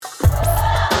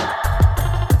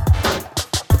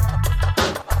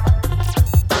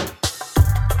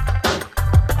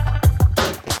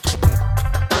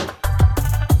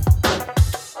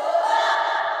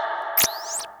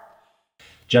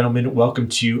Gentlemen, welcome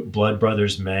to Blood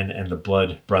Brothers Men and the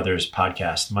Blood Brothers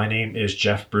podcast. My name is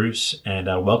Jeff Bruce, and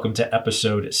welcome to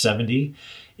episode 70.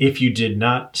 If you did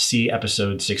not see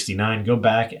episode 69, go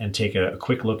back and take a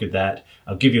quick look at that.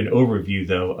 I'll give you an overview,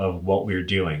 though, of what we're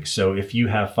doing. So if you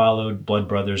have followed Blood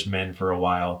Brothers Men for a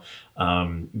while,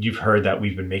 you've heard that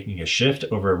we've been making a shift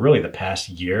over really the past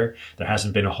year. There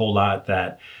hasn't been a whole lot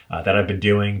that I've been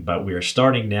doing, but we are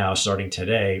starting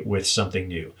today with something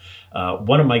new.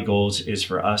 One of my goals is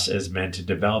for us as men to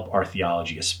develop our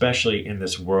theology, especially in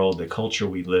this world, the culture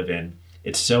we live in.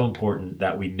 It's so important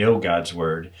that we know God's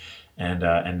word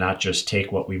and not just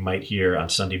take what we might hear on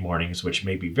Sunday mornings, which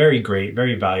may be very great,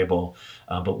 very valuable,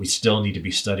 but we still need to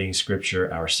be studying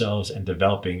scripture ourselves and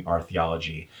developing our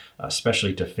theology,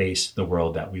 especially to face the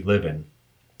world that we live in.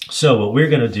 So what we're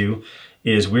going to do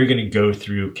is we're going to go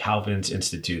through Calvin's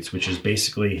Institutes, which is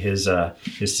basically his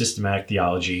systematic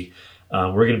theology.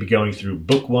 We're going to be going through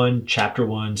Book 1, Chapter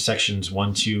 1, Sections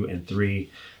 1, 2, and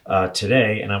 3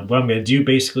 today. And what I'm going to do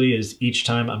basically is each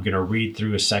time I'm going to read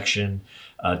through a section,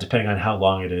 depending on how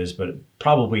long it is, but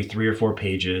probably 3 or 4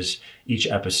 pages each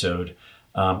episode.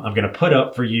 I'm going to put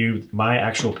up for you my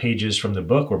actual pages from the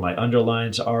book where my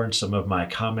underlines are and some of my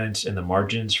comments in the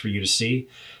margins for you to see.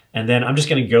 And then I'm just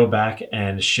going to go back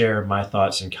and share my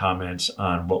thoughts and comments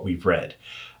on what we've read.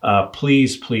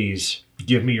 Please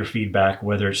give me your feedback,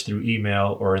 whether it's through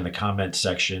email or in the comments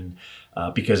section,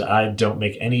 because I don't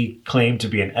make any claim to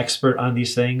be an expert on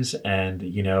these things. And,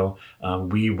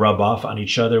 we rub off on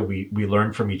each other. We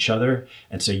learn from each other.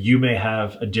 And so you may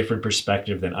have a different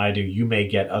perspective than I do. You may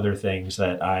get other things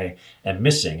that I am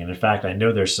missing. And in fact, I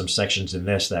know there's some sections in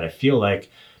this that I feel like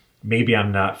maybe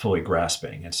I'm not fully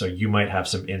grasping. And so you might have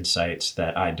some insights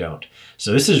that I don't.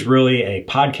 So this is really a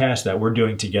podcast that we're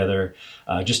doing together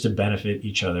just to benefit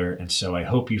each other. And so I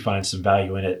hope you find some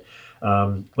value in it.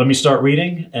 Let me start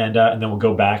reading and then we'll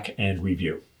go back and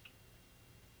review.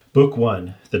 Book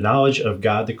 1, The Knowledge of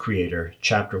God the Creator,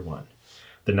 Chapter 1.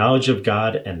 The knowledge of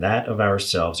God and that of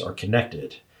ourselves are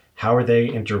connected. How are they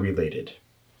interrelated?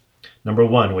 Number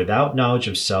 1, without knowledge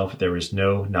of self, there is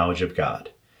no knowledge of God.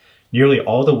 Nearly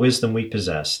all the wisdom we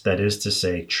possess, that is to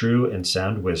say, true and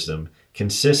sound wisdom,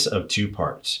 consists of 2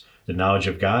 parts, the knowledge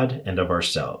of God and of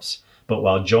ourselves. But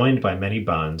while joined by many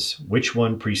bonds, which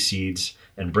one precedes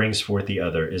and brings forth the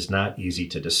other is not easy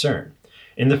to discern.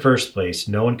 In the first place,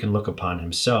 no one can look upon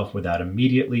himself without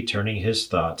immediately turning his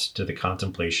thoughts to the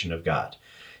contemplation of God,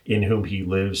 in whom he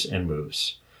lives and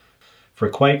moves. For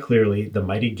quite clearly, the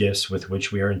mighty gifts with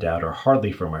which we are endowed are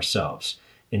hardly from ourselves.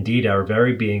 Indeed, our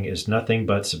very being is nothing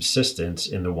but subsistence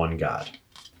in the one God.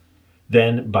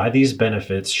 Then, by these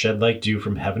benefits shed like dew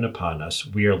from heaven upon us,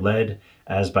 we are led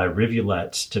as by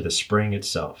rivulets to the spring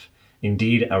itself.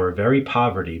 Indeed, our very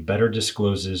poverty better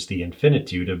discloses the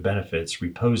infinitude of benefits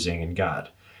reposing in God.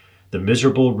 The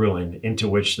miserable ruin into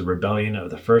which the rebellion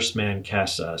of the first man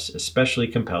casts us especially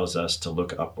compels us to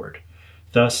look upward.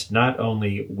 Thus, not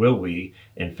only will we,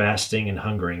 in fasting and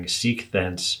hungering, seek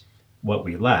thence what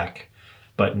we lack,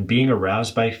 but in being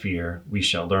aroused by fear, we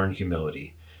shall learn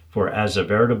humility. For as a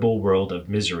veritable world of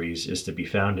miseries is to be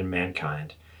found in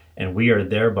mankind, and we are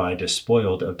thereby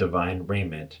despoiled of divine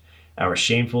raiment, our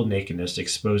shameful nakedness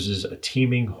exposes a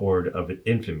teeming horde of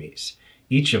infamies.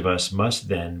 Each of us must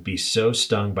then be so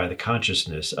stung by the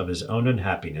consciousness of his own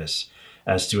unhappiness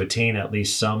as to attain at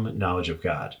least some knowledge of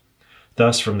God.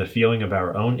 Thus, from the feeling of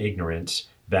our own ignorance,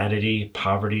 vanity,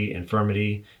 poverty,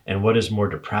 infirmity, and what is more,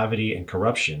 depravity and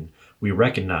corruption, we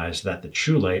recognize that the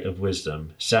true light of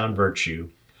wisdom, sound virtue,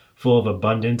 full of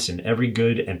abundance in every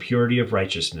good and purity of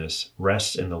righteousness,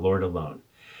 rests in the Lord alone.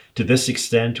 To this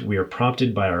extent, we are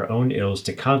prompted by our own ills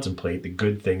to contemplate the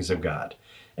good things of God,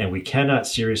 and we cannot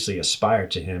seriously aspire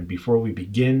to him before we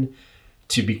begin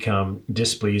to become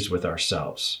displeased with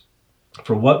ourselves.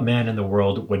 For what man in the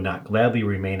world would not gladly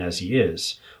remain as he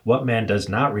is? What man does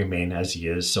not remain as he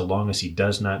is so long as he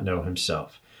does not know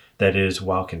himself? That is,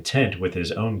 while content with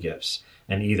his own gifts,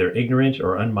 and either ignorant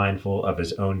or unmindful of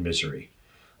his own misery.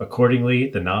 Accordingly,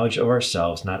 the knowledge of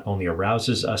ourselves not only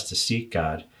arouses us to seek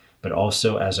God, but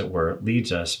also, as it were,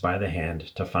 leads us by the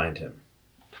hand to find him.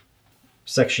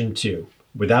 Section 2.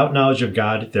 Without knowledge of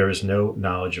God, there is no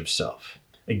knowledge of self.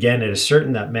 Again, it is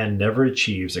certain that man never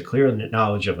achieves a clear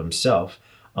knowledge of himself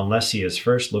unless he has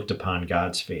first looked upon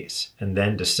God's face, and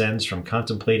then descends from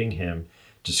contemplating him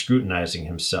to scrutinizing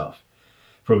himself.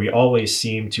 For we always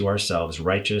seem to ourselves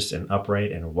righteous and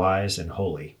upright and wise and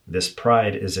holy. This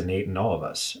pride is innate in all of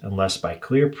us, unless by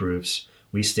clear proofs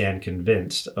we stand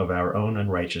convinced of our own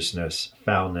unrighteousness,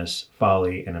 foulness,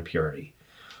 folly, and impurity.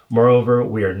 Moreover,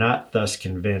 we are not thus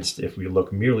convinced if we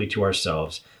look merely to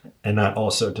ourselves and not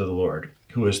also to the Lord.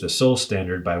 who is the sole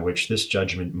standard by which this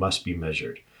judgment must be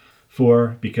measured.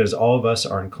 For, because all of us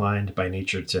are inclined by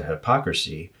nature to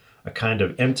hypocrisy, a kind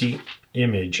of empty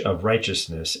image of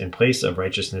righteousness in place of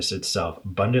righteousness itself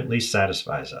abundantly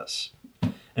satisfies us.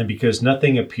 And because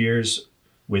nothing appears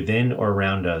within or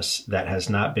around us that has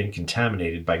not been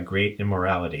contaminated by great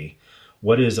immorality,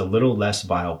 what is a little less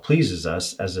vile pleases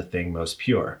us as a thing most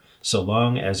pure, so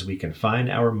long as we confine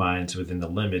our minds within the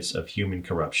limits of human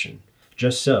corruption.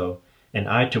 Just so, an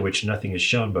eye to which nothing is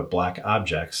shown but black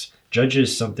objects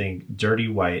judges something dirty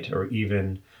white, or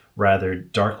even rather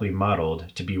darkly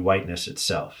mottled, to be whiteness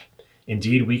itself.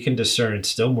 Indeed, we can discern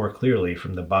still more clearly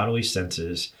from the bodily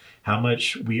senses how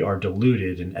much we are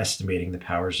deluded in estimating the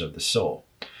powers of the soul.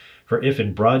 For if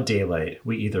in broad daylight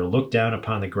we either look down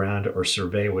upon the ground or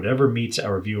survey whatever meets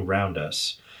our view round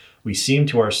us, we seem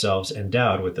to ourselves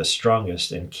endowed with the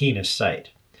strongest and keenest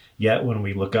sight. Yet when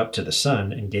we look up to the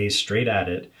sun and gaze straight at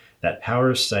it, that power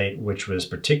of sight which was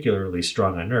particularly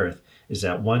strong on earth is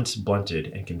at once blunted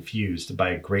and confused by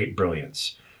a great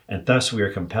brilliance, and thus we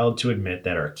are compelled to admit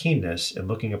that our keenness in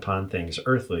looking upon things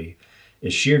earthly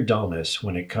is sheer dullness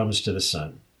when it comes to the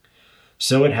sun.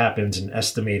 So it happens in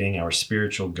estimating our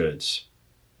spiritual goods.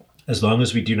 As long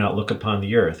as we do not look upon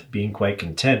the earth, being quite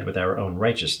content with our own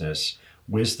righteousness,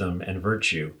 wisdom, and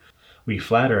virtue, we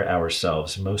flatter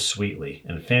ourselves most sweetly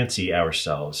and fancy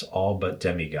ourselves all but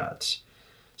demigods.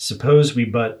 Suppose we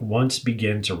but once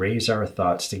begin to raise our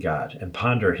thoughts to God and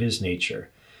ponder his nature,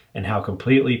 and how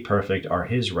completely perfect are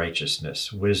his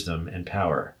righteousness, wisdom, and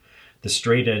power, the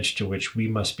straight edge to which we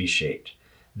must be shaped.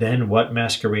 Then what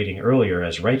masquerading earlier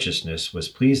as righteousness was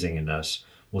pleasing in us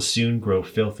will soon grow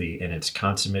filthy in its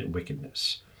consummate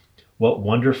wickedness. What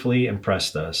wonderfully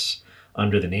impressed us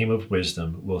under the name of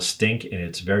wisdom will stink in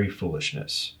its very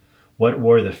foolishness. What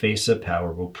wore the face of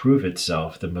power will prove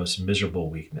itself the most miserable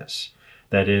weakness.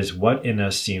 That is, what in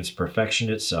us seems perfection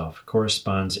itself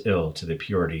corresponds ill to the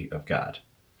purity of God.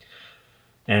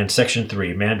 And section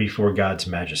 3, man before God's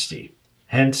majesty.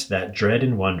 Hence that dread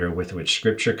and wonder with which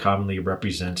Scripture commonly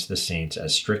represents the saints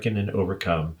as stricken and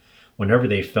overcome whenever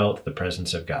they felt the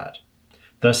presence of God.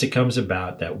 Thus it comes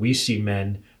about that we see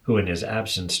men who in his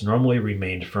absence normally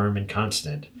remained firm and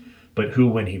constant, but who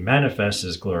when he manifests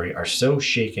his glory are so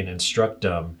shaken and struck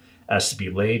dumb as to be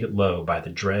laid low by the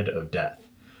dread of death,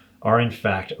 are in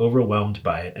fact overwhelmed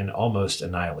by it and almost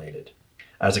annihilated.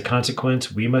 As a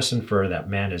consequence, we must infer that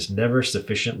man is never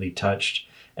sufficiently touched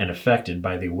and affected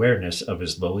by the awareness of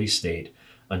his lowly state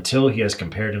until he has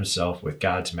compared himself with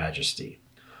God's majesty.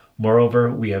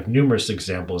 Moreover, we have numerous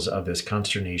examples of this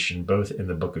consternation both in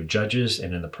the book of Judges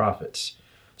and in the prophets.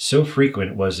 So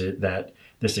frequent was it that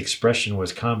this expression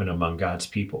was common among God's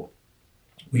people.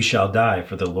 We shall die,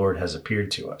 for the Lord has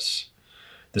appeared to us.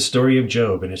 The story of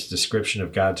Job and its description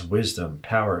of God's wisdom,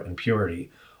 power, and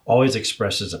purity always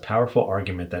expresses a powerful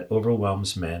argument that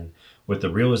overwhelms men with the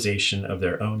realization of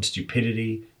their own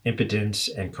stupidity, impotence,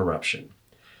 and corruption.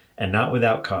 And not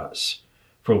without cause,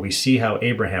 for we see how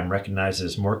Abraham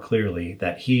recognizes more clearly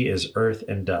that he is earth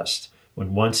and dust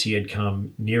when once he had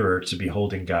come nearer to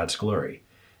beholding God's glory,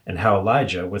 and how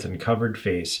Elijah, with uncovered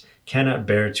face, cannot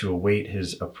bear to await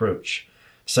his approach.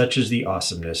 Such is the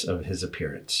awesomeness of his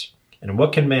appearance. And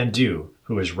what can man do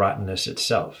who is rottenness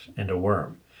itself and a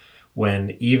worm,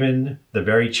 when even the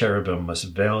very cherubim must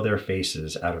veil their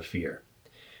faces out of fear?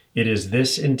 It is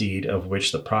this indeed of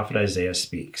which the prophet Isaiah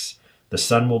speaks. The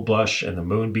sun will blush and the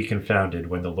moon be confounded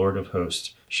when the Lord of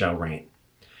hosts shall reign.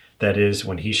 That is,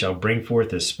 when he shall bring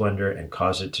forth his splendor and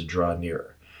cause it to draw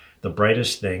nearer. The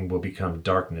brightest thing will become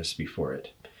darkness before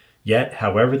it. Yet,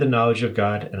 however the knowledge of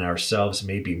God and ourselves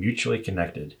may be mutually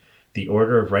connected, the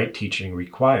order of right teaching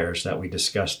requires that we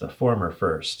discuss the former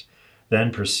first,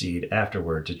 then proceed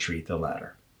afterward to treat the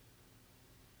latter.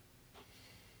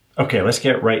 Okay, let's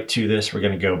get right to this. We're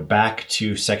going to go back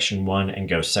to section 1 and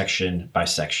go section by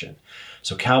section.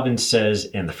 So Calvin says,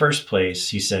 in the first place,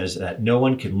 he says that no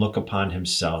one can look upon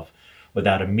himself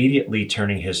without immediately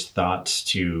turning his thoughts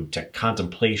to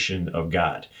contemplation of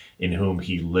God, in whom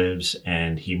he lives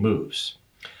and he moves.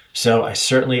 So I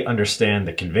certainly understand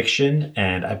the conviction,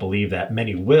 and I believe that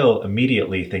many will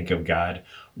immediately think of God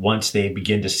once they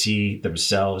begin to see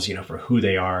themselves, for who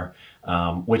they are,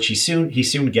 which he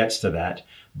soon gets to that.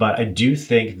 But I do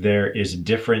think there is a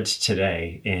difference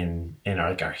today in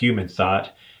our human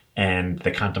thought and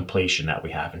the contemplation that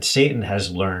we have. And Satan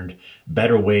has learned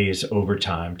better ways over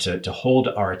time to hold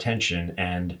our attention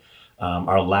and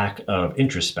our lack of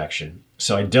introspection.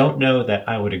 So I don't know that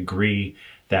I would agree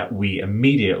that we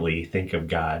immediately think of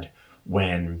God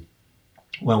when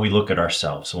we look at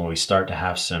ourselves, when we start to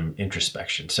have some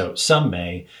introspection. So some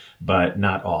may, but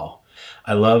not all.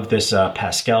 I love this.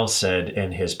 Pascal said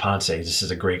in his Pensées, this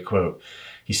is a great quote.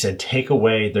 He said, "Take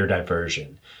away their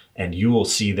diversion, and you will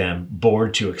see them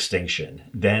bored to extinction.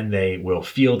 Then they will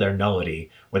feel their nullity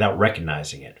without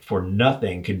recognizing it. For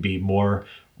nothing could be more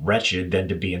wretched than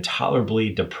to be intolerably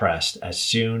depressed as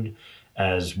soon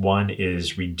as one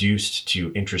is reduced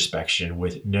to introspection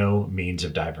with no means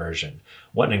of diversion."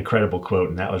 What an incredible quote,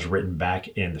 and that was written back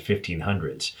in the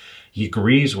 1500s. He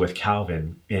agrees with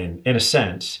Calvin in a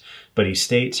sense, but he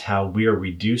states how we are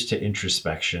reduced to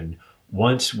introspection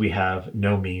once we have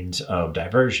no means of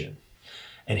diversion.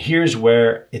 And here's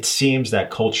where it seems that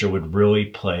culture would really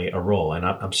play a role. And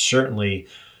I'm certainly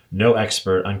no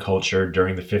expert on culture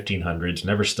during the 1500s,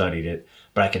 never studied it,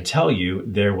 but I can tell you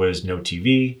there was no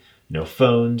TV, no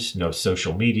phones, no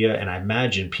social media, and I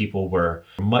imagine people were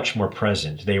much more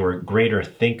present. They were greater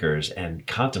thinkers and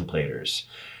contemplators.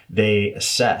 They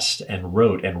assessed and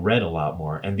wrote and read a lot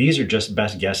more. And these are just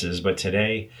best guesses, but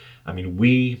today, I mean,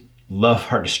 we love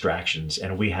our distractions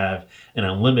and we have an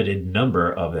unlimited number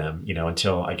of them,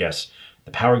 until I guess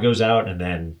the power goes out and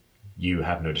then you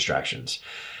have no distractions.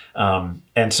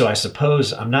 And so I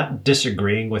suppose I'm not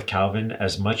disagreeing with Calvin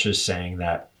as much as saying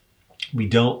that we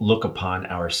don't look upon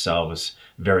ourselves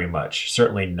very much,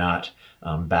 certainly not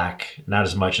not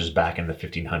as much as back in the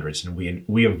 1500s. And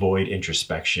we avoid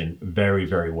introspection very,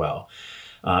 very well.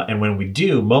 And when we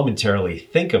do momentarily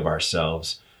think of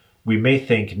ourselves, we may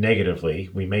think negatively.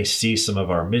 We may see some of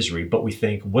our misery, but we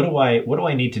think, what do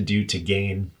I need to do to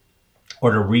gain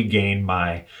or to regain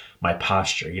my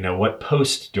posture? What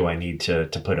post do I need to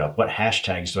put up? What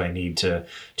hashtags do I need to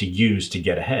use to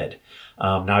get ahead?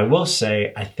 Now, I will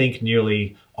say, I think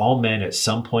nearly all men at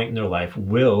some point in their life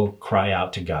will cry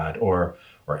out to God or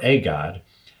a God,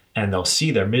 and they'll see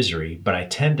their misery. But I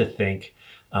tend to think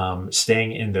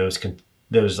staying in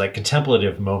those like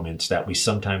contemplative moments that we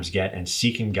sometimes get and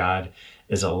seeking God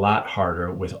is a lot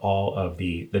harder with all of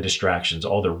the distractions,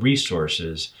 all the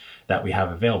resources that we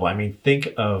have available. I mean,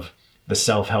 think of the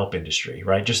self-help industry,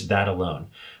 right? Just that alone.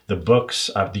 The books,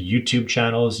 the YouTube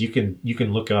channels, you can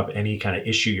look up any kind of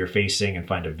issue you're facing and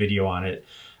find a video on it.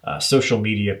 Social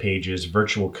media pages,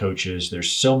 virtual coaches.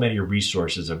 There's so many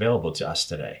resources available to us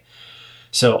today.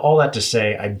 So all that to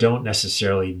say, I don't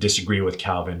necessarily disagree with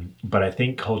Calvin, but I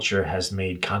think culture has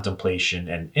made contemplation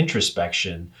and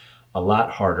introspection a lot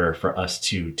harder for us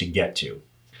to get to.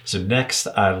 So next,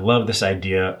 I love this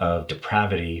idea of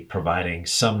depravity providing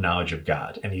some knowledge of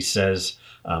God. And he says,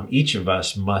 each of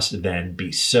us must then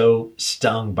be so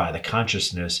stung by the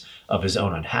consciousness of his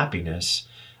own unhappiness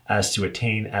as to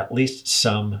attain at least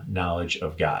some knowledge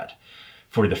of God.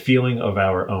 For the feeling of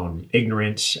our own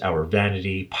ignorance, our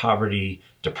vanity, poverty,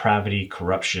 depravity,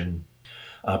 corruption,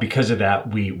 because of that,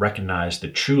 we recognize the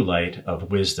true light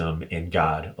of wisdom in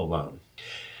God alone.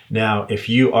 Now, if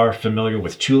you are familiar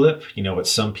with TULIP, what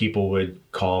some people would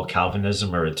call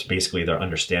Calvinism, or it's basically their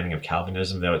understanding of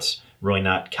Calvinism, though it's really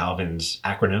not Calvin's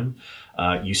acronym,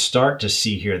 you start to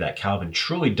see here that Calvin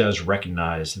truly does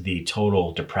recognize the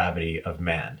total depravity of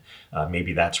man.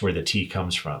 Maybe that's where the T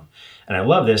comes from. And I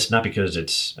love this, not because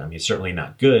it's certainly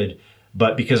not good,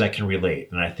 but because I can relate.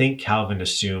 And I think Calvin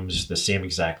assumes the same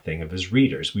exact thing of his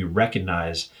readers. We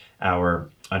recognize our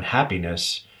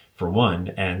unhappiness, for one,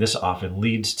 and this often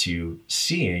leads to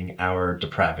seeing our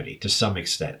depravity to some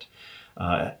extent.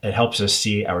 It helps us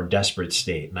see our desperate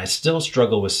state. And I still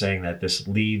struggle with saying that this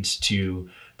leads to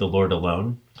the Lord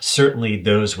alone. Certainly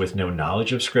those with no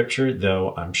knowledge of Scripture,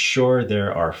 though I'm sure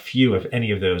there are few, if any,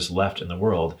 of those left in the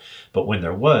world. But when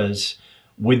there was,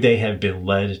 would they have been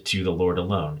led to the Lord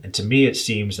alone? And to me, it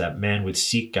seems that man would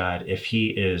seek God if he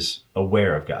is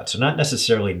aware of God. So not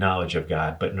necessarily knowledge of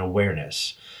God, but an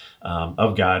awareness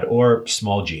of God, or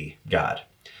small g, God.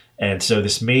 And so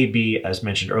this may be, as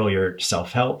mentioned earlier,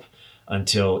 self-help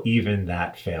until even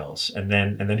that fails. And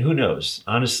then who knows?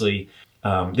 Honestly,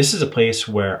 this is a place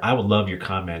where I would love your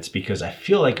comments, because I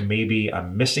feel like maybe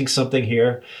I'm missing something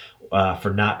here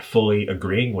for not fully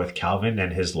agreeing with Calvin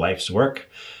and his life's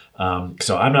work.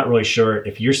 So I'm not really sure.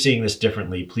 If you're seeing this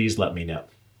differently, please let me know.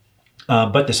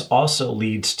 But this also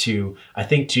leads to, I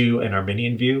think, to an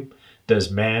Arminian view.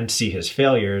 Does man see his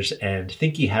failures and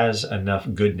think he has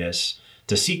enough goodness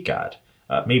to seek God?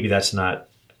 Maybe that's not,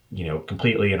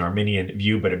 completely an Arminian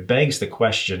view, but it begs the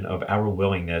question of our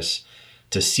willingness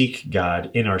to seek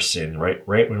God in our sin, right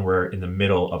when we're in the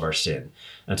middle of our sin.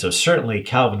 And so certainly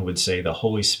Calvin would say the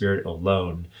Holy Spirit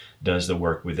alone does the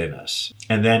work within us.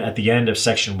 And then at the end of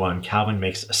section 1, Calvin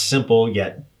makes a simple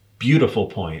yet beautiful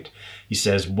point. He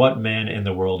says, what man in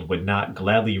the world would not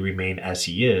gladly remain as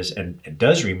he is, and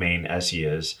does remain as he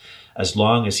is, as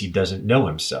long as he doesn't know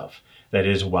himself? that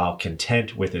is, while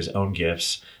content with his own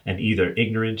gifts and either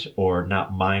ignorant or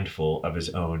not mindful of his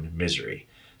own misery.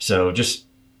 So just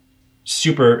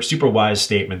super, super wise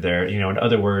statement there. In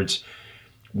other words,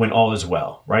 when all is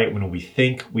well, right? When we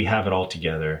think we have it all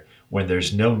together, when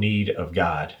there's no need of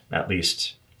God, at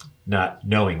least not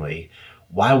knowingly,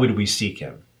 why would we seek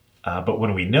him? But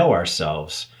when we know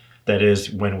ourselves, that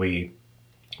is, when we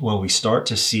start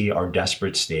to see our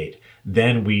desperate state,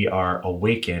 then we are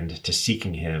awakened to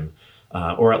seeking him,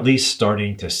 or at least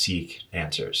starting to seek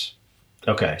answers.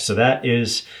 Okay, so that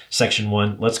is section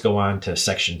 1. Let's go on to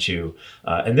section 2.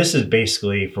 And this is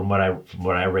basically, from what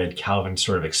I read, Calvin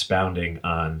sort of expounding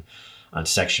on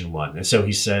section 1. And so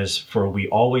he says, "For we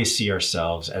always see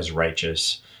ourselves as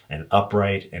righteous and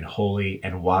upright and holy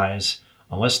and wise,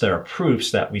 unless there are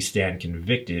proofs that we stand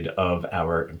convicted of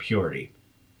our impurity."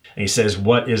 And he says,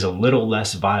 "What is a little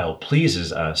less vile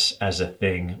pleases us as a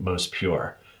thing most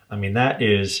pure." I mean, that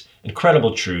is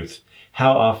incredible truth.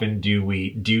 How often do we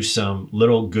do some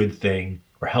little good thing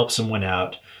or help someone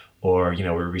out, or, we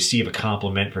receive a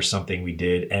compliment for something we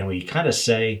did, and we kind of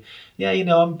say, yeah,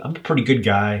 I'm a pretty good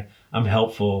guy. I'm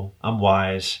helpful. I'm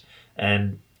wise.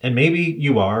 And maybe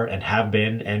you are and have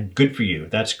been, and good for you.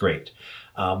 That's great.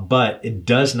 But it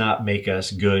does not make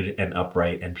us good and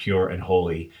upright and pure and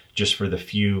holy just for the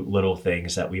few little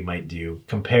things that we might do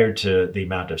compared to the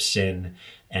amount of sin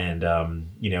and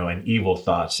evil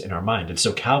thoughts in our mind. And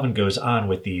so Calvin goes on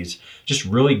with these just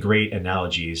really great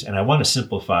analogies. And I want to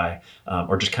simplify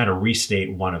or just kind of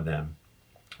restate one of them.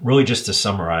 Really just to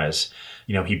summarize,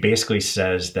 he basically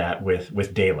says that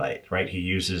with daylight, right? He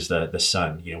uses the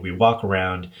sun. We walk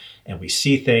around and we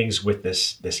see things with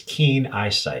this keen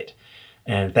eyesight.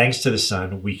 And thanks to the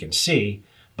sun, we can see,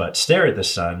 but stare at the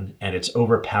sun and it's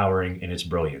overpowering in its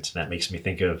brilliance. And that makes me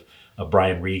think of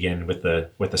Brian Regan with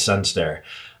the sun stare.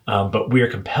 But we are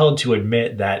compelled to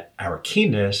admit that our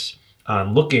keenness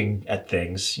on looking at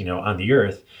things, on the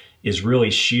earth is really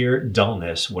sheer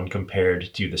dullness when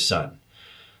compared to the sun.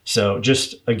 So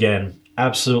just, again,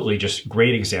 absolutely just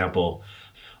great example.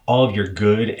 All of your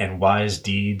good and wise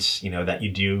deeds, that you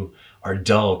do are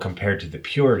dull compared to the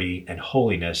purity and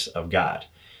holiness of God.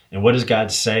 And what does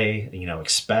God say?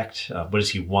 Expect. What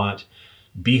does he want?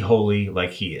 Be holy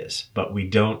like he is. But we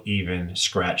don't even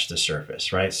scratch the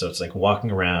surface, right? So it's like walking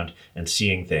around and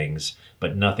seeing things,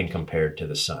 but nothing compared to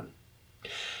the sun.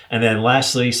 And then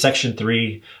lastly, section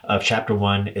 3 of chapter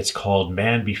 1, it's called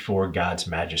Man Before God's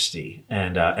Majesty.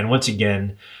 And once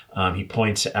again, he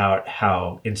points out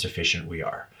how insufficient we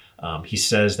are. He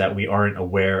says that we aren't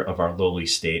aware of our lowly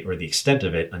state or the extent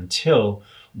of it until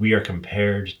we are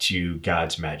compared to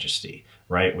God's majesty,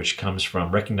 right? Which comes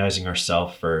from recognizing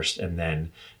ourselves first and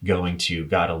then going to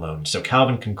God alone. So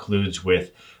Calvin concludes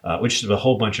with, which is a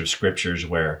whole bunch of scriptures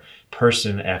where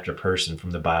person after person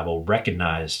from the Bible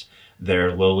recognized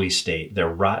their lowly state, their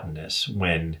rottenness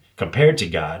when compared to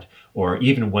God, or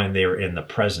even when they were in the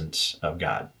presence of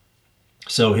God.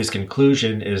 So his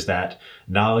conclusion is that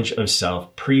knowledge of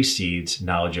self precedes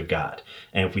knowledge of God.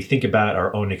 And if we think about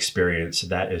our own experience,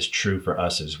 that is true for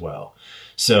us as well.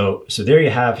 So there you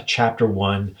have chapter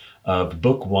 1 of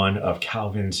book 1 of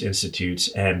Calvin's Institutes,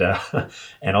 and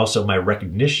also my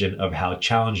recognition of how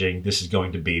challenging this is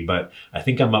going to be. But I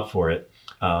think I'm up for it.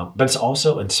 But it's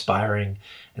also inspiring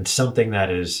and something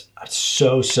that is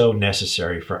so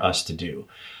necessary for us to do.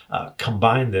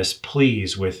 Combine this,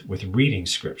 please, with reading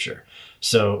scripture.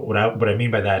 So what I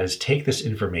mean by that is take this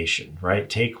information, right?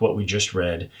 Take what we just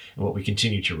read and what we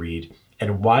continue to read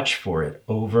and watch for it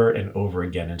over and over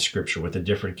again in scripture with the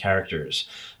different characters,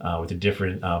 with the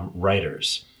different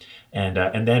writers.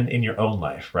 And then in your own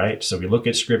life, right? So we look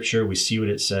at scripture, we see what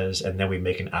it says, and then we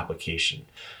make an application.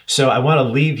 So I want to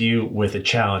leave you with a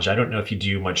challenge. I don't know if you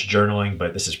do much journaling,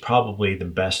 but this is probably the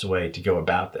best way to go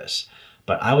about this.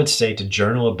 But I would say to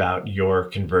journal about your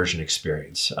conversion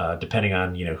experience, depending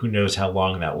on, who knows how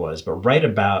long that was, but write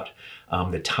about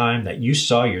the time that you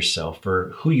saw yourself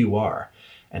for who you are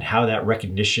and how that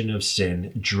recognition of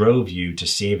sin drove you to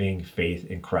saving faith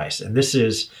in Christ. And this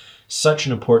is such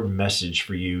an important message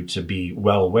for you to be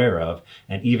well aware of,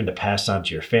 and even to pass on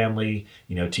to your family,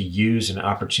 to use in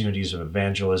opportunities of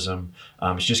evangelism.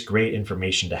 It's just great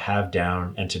information to have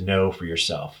down and to know for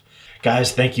yourself.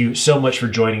 Guys, thank you so much for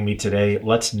joining me today.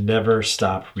 Let's never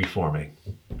stop reforming.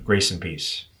 Grace and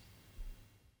peace.